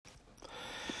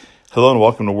Hello and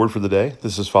welcome to Word for the Day.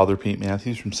 This is Father Pete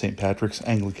Matthews from St. Patrick's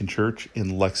Anglican Church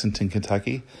in Lexington,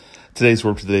 Kentucky. Today's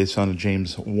Word for the Day is found in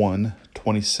James 1,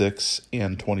 26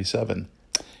 and 27.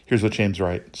 Here's what James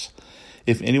writes.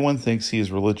 If anyone thinks he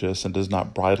is religious and does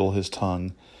not bridle his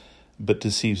tongue, but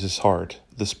deceives his heart,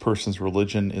 this person's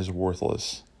religion is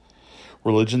worthless.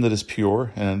 Religion that is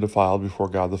pure and undefiled before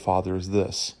God the Father is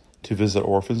this, to visit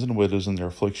orphans and widows in their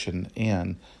affliction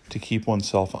and to keep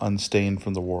oneself unstained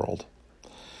from the world.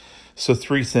 So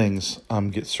three things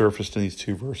get surfaced in these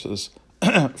two verses.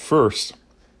 First,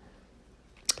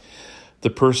 the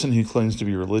person who claims to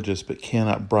be religious but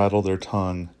cannot bridle their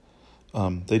tongue,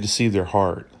 they deceive their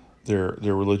heart. Their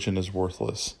religion is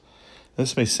worthless.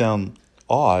 This may sound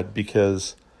odd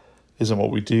because isn't what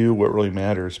we do what really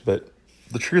matters, but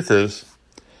the truth is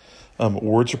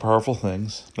words are powerful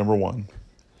things, number one.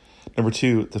 Number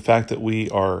two, the fact that we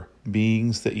are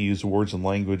beings that use words and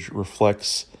language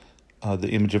reflects the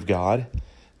image of God.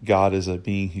 God is a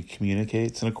being who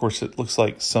communicates. And of course, it looks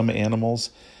like some animals,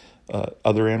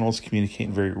 other animals communicate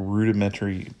in a very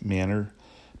rudimentary manner,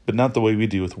 but not the way we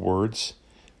do with words,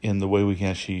 in the way we can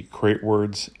actually create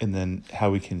words and then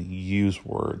how we can use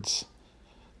words.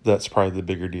 That's probably the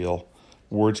bigger deal.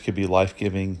 Words can be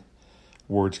life-giving.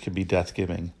 Words can be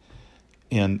death-giving.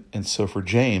 And so for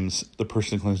James, the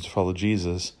person who claims to follow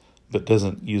Jesus but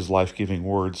doesn't use life-giving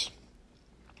words,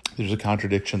 there's a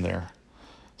contradiction there.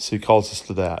 So he calls us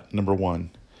to that, number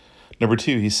one. Number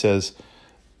two, he says,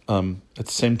 at the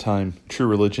same time, true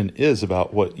religion is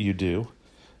about what you do,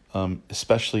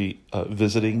 especially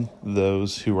visiting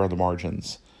those who are on the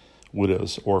margins,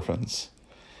 widows, orphans.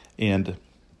 And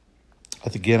I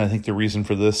think the reason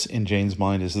for this in James'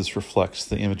 mind is this reflects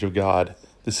the image of God.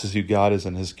 This is who God is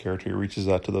in his character. He reaches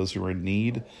out to those who are in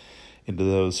need and to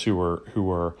those who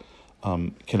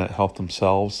cannot help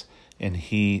themselves. And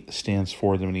he stands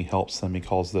for them and he helps them. He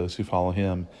calls those who follow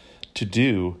him to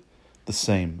do the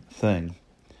same thing.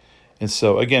 And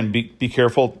so again, be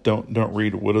careful. Don't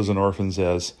read widows and orphans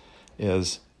as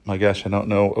my gosh, I don't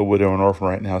know a widow and orphan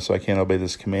right now, so I can't obey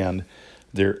this command.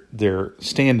 They're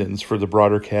stand-ins for the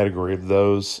broader category of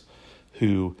those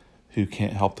who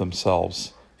can't help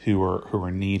themselves, who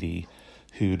are needy,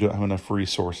 who don't have enough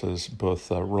resources, both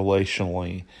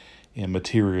relationally and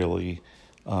materially,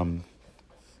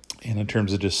 and in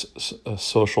terms of just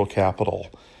social capital,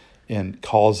 and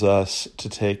calls us to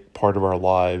take part of our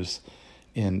lives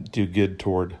and do good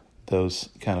toward those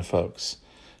kind of folks.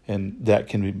 And that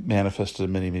can be manifested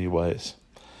in many, many ways.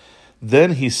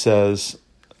 Then he says,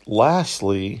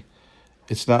 lastly,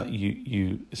 it's not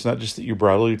just that you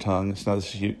bridle your tongue. It's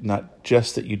not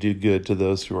just that you do good to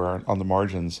those who are on the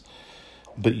margins,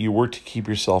 but you work to keep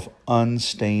yourself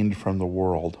unstained from the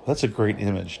world. That's a great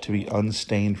image, to be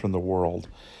unstained from the world.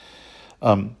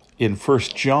 In 1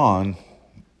 John,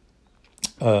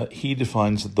 he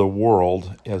defines the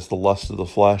world as the lust of the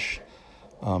flesh,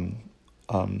 the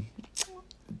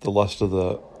lust of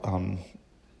the...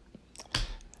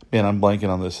 man, I'm blanking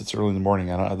on this. It's early in the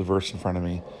morning. I don't have the verse in front of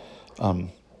me.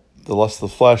 The lust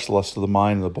of the flesh, the lust of the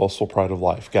mind, and the boastful pride of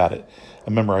life. Got it. I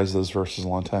memorized those verses a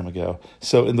long time ago.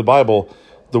 So in the Bible,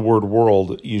 the word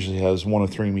world usually has one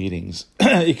of three meanings.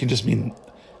 It can just mean,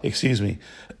 it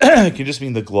can just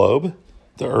mean the globe,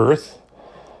 the earth.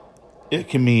 It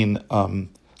can mean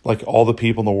like all the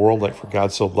people in the world, like for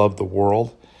God so loved the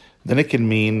world. Then it can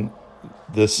mean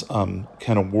this kind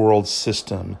of world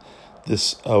system,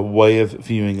 this way of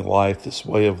viewing life, this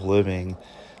way of living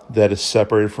that is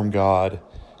separated from God,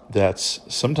 that's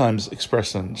sometimes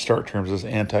expressed in stark terms as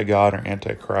anti-God or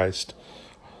anti-Christ,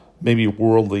 maybe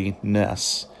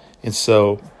worldliness. And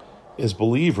so as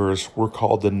believers, we're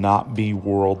called to not be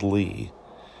worldly.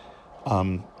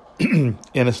 And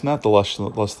it's not the lust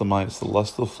of the mind, it's the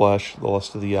lust of the flesh, the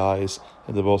lust of the eyes,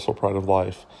 and the boastful pride of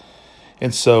life.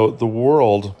 And so the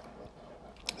world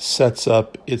sets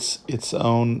up its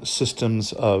own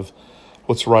systems of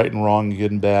what's right and wrong,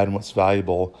 good and bad, and what's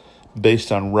valuable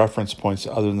based on reference points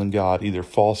other than God, either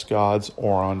false gods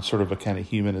or on sort of a kind of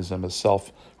humanism, a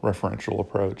self-referential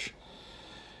approach.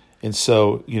 And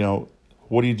so,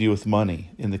 what do you do with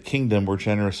money? In the kingdom, we're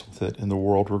generous with it. In the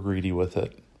world, we're greedy with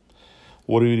it.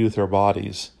 What do we do with our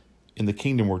bodies? In the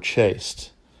kingdom, we're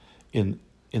chaste. In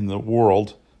the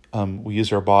world, we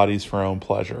use our bodies for our own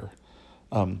pleasure.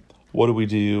 What do we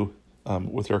do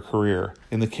with our career?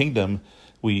 In the kingdom,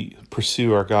 we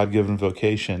pursue our God-given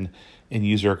vocation and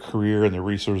use our career and the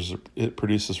resources it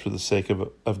produces for the sake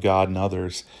of God and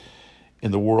others.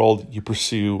 In the world, you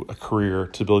pursue a career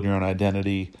to build your own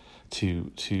identity,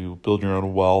 to build your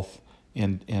own wealth,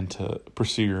 and to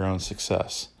pursue your own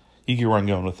success. You get where I'm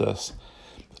going with this.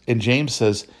 And James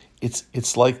says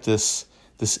it's like this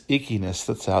this ickiness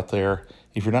that's out there.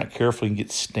 If you're not careful, you can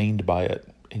get stained by it.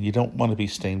 And you don't want to be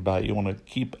stained by it. You want to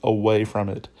keep away from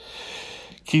it.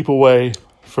 Keep away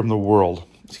from the world.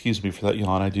 Excuse me for that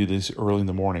yawn. I do this early in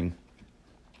the morning.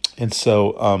 And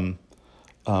so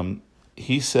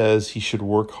he says he should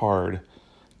work hard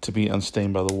to be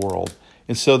unstained by the world.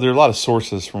 And so there are a lot of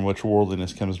sources from which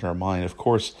worldliness comes into our mind. Of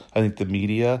course, I think the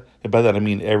media, and by that I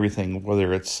mean everything,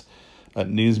 whether it's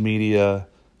news media,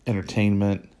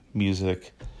 entertainment,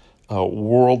 music,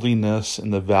 worldliness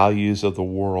and the values of the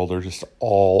world are just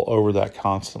all over that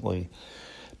constantly.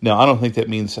 Now, I don't think that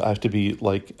means I have to be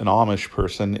like an Amish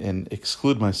person and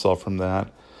exclude myself from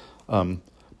that.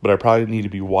 But I probably need to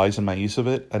be wise in my use of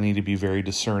it. I need to be very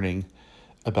discerning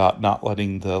about not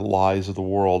letting the lies of the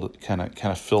world kind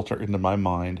of filter into my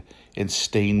mind and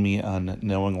stain me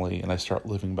unknowingly, and I start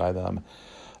living by them.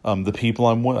 The people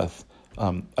I'm with,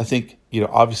 I think,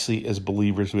 obviously as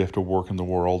believers we have to work in the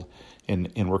world,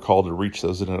 and we're called to reach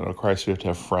those that don't know Christ. We have to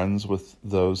have friends with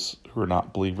those who are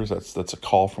not believers. That's a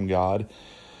call from God.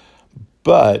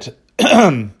 But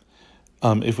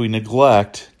if we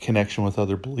neglect connection with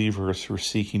other believers who are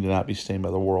seeking to not be stained by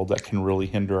the world, that can really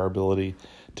hinder our ability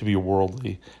to be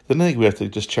worldly. Then I think we have to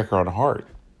just check our own heart.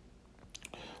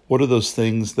 What are those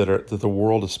things that the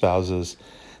world espouses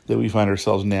that we find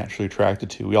ourselves naturally attracted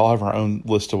to? We all have our own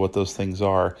list of what those things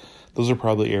are. Those are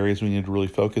probably areas we need to really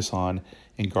focus on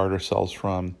and guard ourselves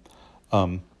from.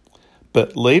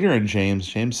 But later in James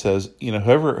says,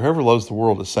 whoever loves the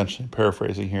world, essentially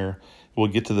paraphrasing here, we'll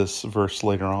get to this verse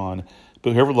later on,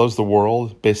 but whoever loves the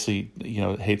world basically,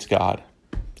 hates God.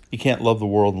 You can't love the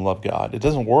world and love God. It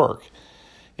doesn't work.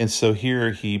 And so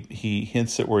here he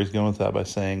hints at where he's going with that by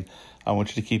saying, I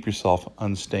want you to keep yourself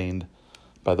unstained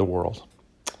by the world.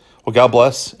 Well, God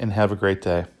bless and have a great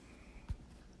day.